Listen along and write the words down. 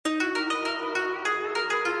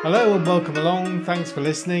Hello and welcome along. Thanks for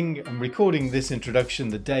listening. I'm recording this introduction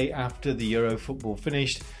the day after the Euro football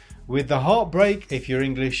finished with the heartbreak, if you're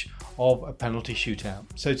English, of a penalty shootout.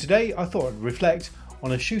 So today I thought I'd reflect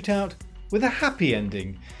on a shootout with a happy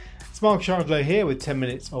ending. It's Mark Shardlow here with 10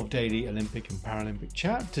 minutes of daily Olympic and Paralympic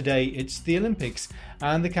chat. Today it's the Olympics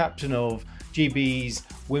and the captain of GB's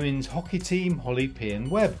women's hockey team, Holly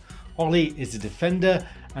Pearn-Webb. Holly is a defender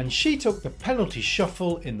and she took the penalty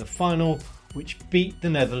shuffle in the final, which beat the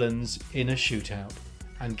Netherlands in a shootout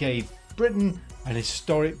and gave Britain an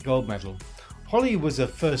historic gold medal. Holly was a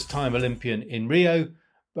first-time Olympian in Rio,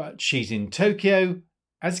 but she's in Tokyo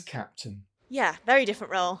as captain. Yeah, very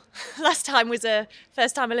different role. Last time was a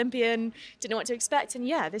first-time Olympian, didn't know what to expect, and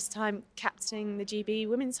this time captaining the GB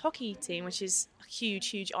women's hockey team, which is a huge,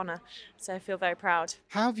 huge honour. So I feel very proud.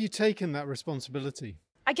 How have you taken that responsibility?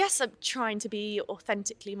 I guess I'm trying to be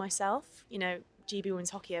authentically myself. GB Women's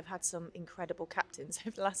Hockey have had some incredible captains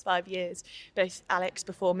over the last 5 years, both Alex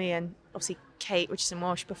before me and obviously Kate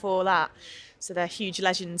Richardson-Walsh before that. So they're huge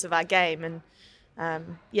legends of our game.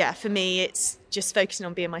 And for me, it's just focusing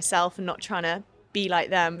on being myself and not trying to be like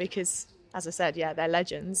them because, as I said, they're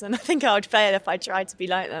legends. And I think I would fail if I tried to be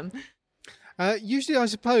like them. Usually, I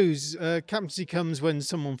suppose, captaincy comes when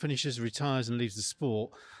someone finishes, retires and leaves the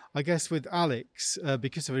sport. I guess with Alex,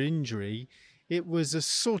 because of an injury, it was a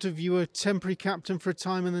sort of, you were temporary captain for a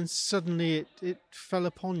time and then suddenly it fell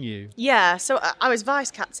upon you. Yeah, so I was vice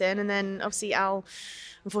captain and then obviously Al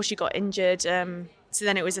unfortunately got injured. So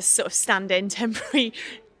then it was a sort of stand-in temporary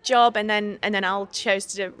job and then Al chose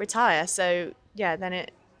to retire. So then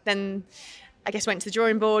I guess went to the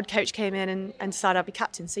drawing board, coach came in and decided I'd be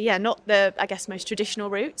captain. So not the, I guess, most traditional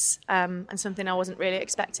routes and something I wasn't really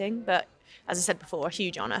expecting, but as I said before, a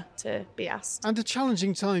huge honour to be asked. And a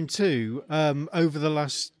challenging time too, over the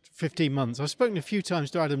last 15 months. I've spoken a few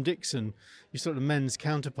times to Adam Dixon, your sort of men's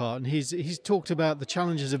counterpart, and he's talked about the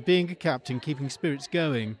challenges of being a captain, keeping spirits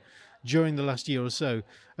going during the last year or so.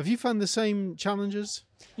 Have you found the same challenges?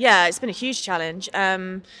 Yeah, it's been a huge challenge.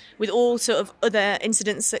 With all sort of other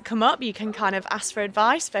incidents that come up, you can kind of ask for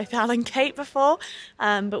advice, both Al and Kate before.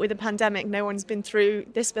 But with the pandemic, no one's been through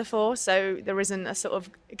this before, so there isn't a sort of,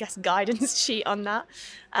 I guess, guidance sheet on that.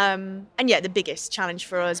 The biggest challenge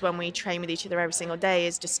for us when we train with each other every single day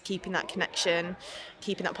is just keeping that connection,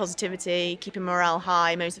 keeping that positivity, keeping morale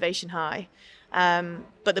high, motivation high.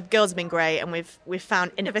 But the girls have been great and we've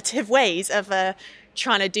found innovative ways of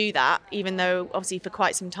trying to do that, even though obviously for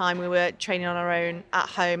quite some time we were training on our own at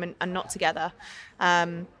home and not together.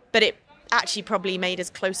 But it actually probably made us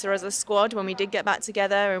closer as a squad when we did get back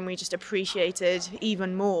together and we just appreciated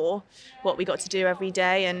even more what we got to do every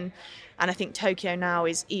day. And I think Tokyo now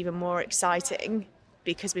is even more exciting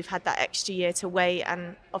because we've had that extra year to wait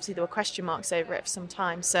and obviously there were question marks over it for some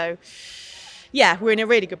time. So we're in a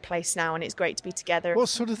really good place now and it's great to be together. What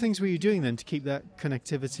sort of things were you doing then to keep that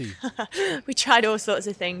connectivity? We tried all sorts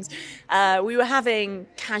of things. We were having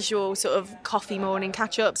casual sort of coffee morning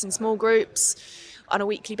catch-ups in small groups on a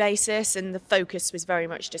weekly basis and the focus was very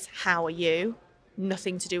much just how are you?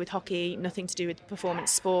 Nothing to do with hockey, nothing to do with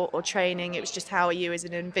performance sport or training. It was just how are you as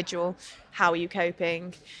an individual? How are you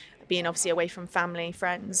coping? Being obviously away from family,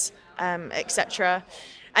 friends, etc.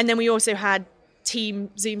 And then we also had team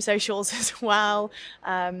Zoom socials as well.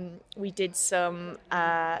 We did some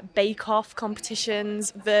bake-off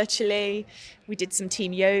competitions virtually. We did some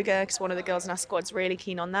team yoga because one of the girls in our squad's really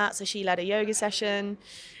keen on that, so she led a yoga session.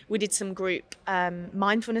 We did some group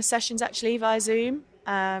mindfulness sessions actually via Zoom.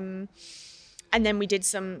 And then we did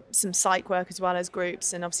some psych work as well as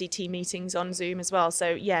groups and obviously team meetings on Zoom as well.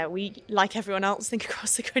 So we, like everyone else, think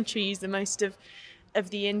across the country, use the most of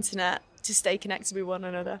the internet to stay connected with one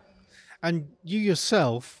another. And you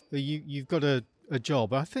yourself, you've got a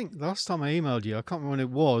job. I think last time I emailed you, I can't remember when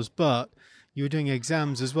it was, but you were doing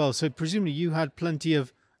exams as well. So presumably you had plenty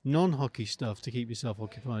of non-hockey stuff to keep yourself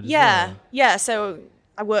occupied as well. Yeah. So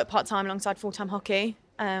I work part-time alongside full-time hockey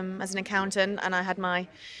as an accountant and I had my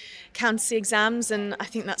accountancy exams and I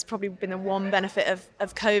think that's probably been the one benefit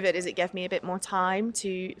of COVID is it gave me a bit more time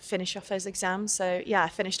to finish off those exams. So I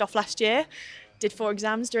finished off last year, did 4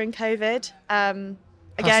 exams during COVID.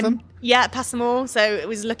 Again, passed them all. So it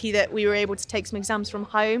was lucky that we were able to take some exams from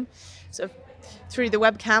home, sort of through the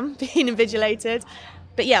webcam, being invigilated.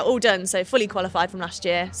 But all done. So fully qualified from last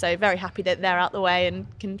year. So very happy that they're out the way and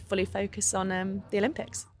can fully focus on the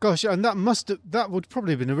Olympics. Gosh, and that would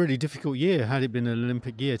probably have been a really difficult year had it been an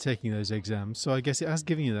Olympic year taking those exams. So I guess it has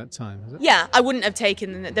given you that time, has it? Yeah, I wouldn't have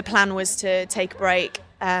taken. The plan was to take a break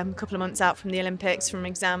a couple of months out from the Olympics, from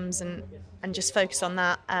exams, and just focus on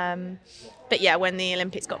that. But when the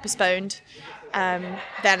Olympics got postponed,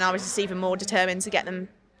 then I was just even more determined to get them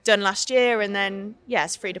done last year, and then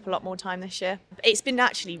it's freed up a lot more time this year. It's been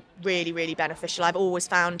actually really, really beneficial. I've always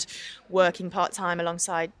found working part-time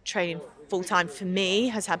alongside training full-time for me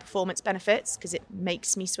has had performance benefits because it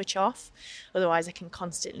makes me switch off. Otherwise I can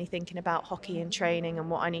constantly thinking about hockey and training and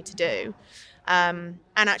what I need to do. And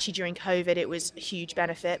actually during COVID it was a huge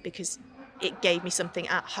benefit because it gave me something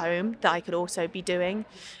at home that I could also be doing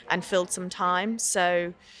and filled some time.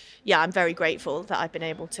 So I'm very grateful that I've been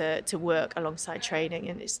able to work alongside training,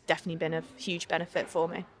 and it's definitely been a huge benefit for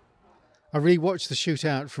me. I rewatched the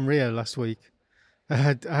shootout from Rio last week.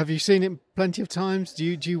 Have you seen it plenty of times? Do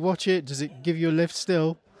you watch it? Does it give you a lift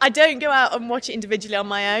still? I don't go out and watch it individually on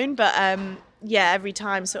my own, but every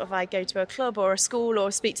time sort of I go to a club or a school or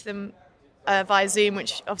speak to them via Zoom,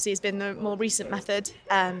 which obviously has been the more recent method,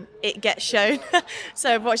 it gets shown.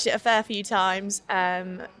 So I've watched it a fair few times.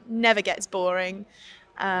 Never gets boring.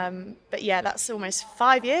 But that's almost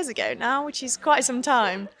 5 years ago now, which is quite some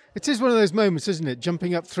time. It is one of those moments, isn't it?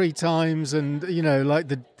 Jumping up 3 times and,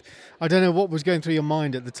 I don't know what was going through your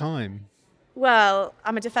mind at the time. Well,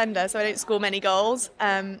 I'm a defender, so I don't score many goals.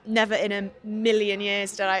 Never in a million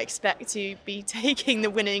years did I expect to be taking the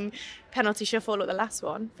winning penalty shuffle or the last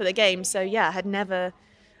one for the game. So, I had never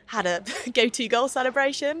had a go-to goal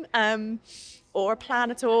celebration or a plan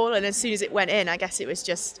at all. And as soon as it went in, I guess it was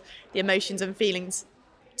just the emotions and feelings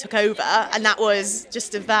took over. And that was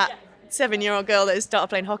just of that 7-year-old girl that had started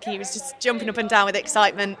playing hockey. Was just jumping up and down with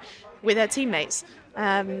excitement with her teammates.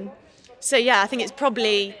 I think it's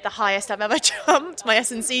probably the highest I've ever jumped. My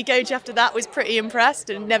S&C coach after that was pretty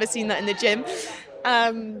impressed and never seen that in the gym.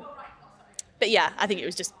 I think it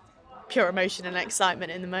was just pure emotion and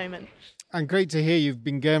excitement in the moment. And great to hear you've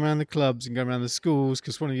been going around the clubs and going around the schools,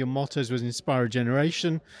 because one of your mottos was Inspire a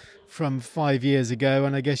Generation from 5 years ago.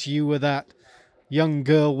 And I guess you were that young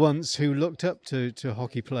girl once who looked up to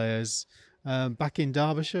hockey players. Back in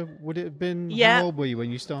Derbyshire, would it have been? Yeah. How old were you when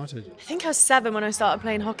you started? I think I was 7 when I started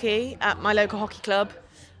playing hockey at my local hockey club.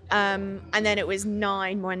 And then it was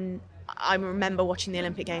 9 when I remember watching the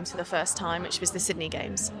Olympic Games for the first time, which was the Sydney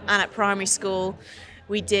Games. And at primary school,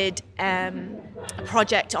 we did a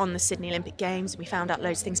project on the Sydney Olympic Games. We found out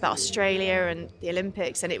loads of things about Australia and the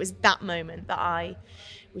Olympics. And it was that moment that I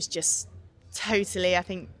was just totally, I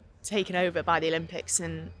think, taken over by the Olympics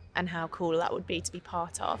and how cool that would be to be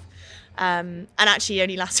part of. And actually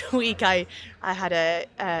only last week I had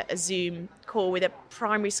a Zoom call with a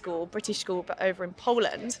primary school, British school, but over in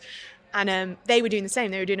Poland. And they were doing the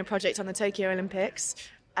same. They were doing a project on the Tokyo Olympics.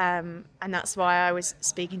 And that's why I was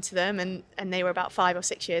speaking to them. And they were about 5 or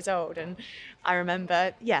 6 years old. And I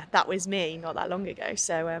remember, that was me not that long ago.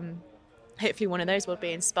 So hopefully one of those will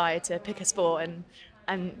be inspired to pick a sport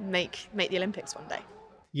and make the Olympics one day.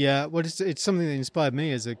 Yeah, well, it's something that inspired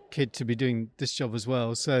me as a kid to be doing this job as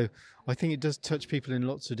well. So I think it does touch people in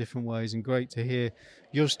lots of different ways, and great to hear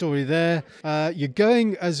your story there. You're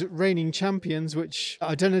going as reigning champions, which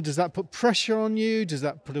I don't know, does that put pressure on you? Does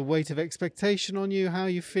that put a weight of expectation on you? How are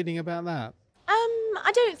you feeling about that?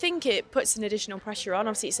 I don't think it puts an additional pressure on.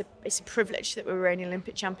 Obviously, it's a privilege that we're reigning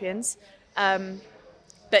Olympic champions.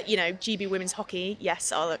 But, GB women's hockey,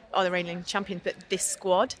 yes, are the reigning champions, but this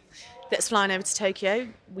squad that's flying over to Tokyo,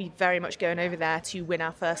 we very much going over there to win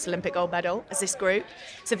our first Olympic gold medal as this group.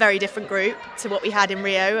 It's a very different group to what we had in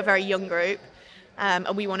Rio, a very young group, and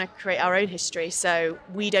we want to create our own history. So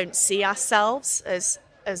we don't see ourselves as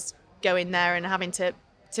going there and having to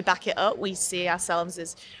back it up. We see ourselves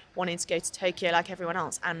as wanting to go to Tokyo like everyone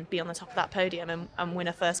else and be on the top of that podium and win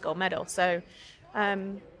a first gold medal. So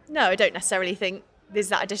no, I don't necessarily think there's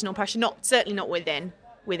that additional pressure, certainly not within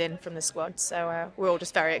from the squad. So we're all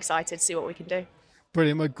just very excited to see what we can do.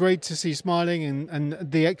 Brilliant. Well, great to see you smiling, and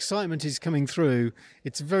the excitement is coming through.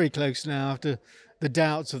 It's very close now after the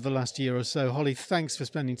doubts of the last year or so. Holly, thanks for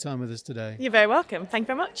spending time with us today. You're very welcome. Thank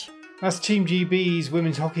you very much. That's Team GB's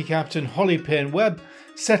women's hockey captain Holly Pearn-Webb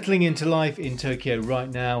settling into life in Tokyo right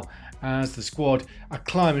now as the squad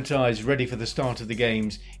acclimatised, ready for the start of the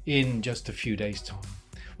games in just a few days' time.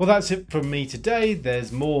 Well, that's it from me today.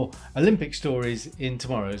 There's more Olympic stories in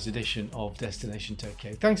tomorrow's edition of Destination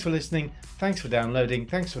Tokyo. Thanks for listening. Thanks for downloading.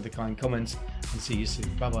 Thanks for the kind comments, and see you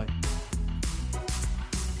soon. Bye-bye.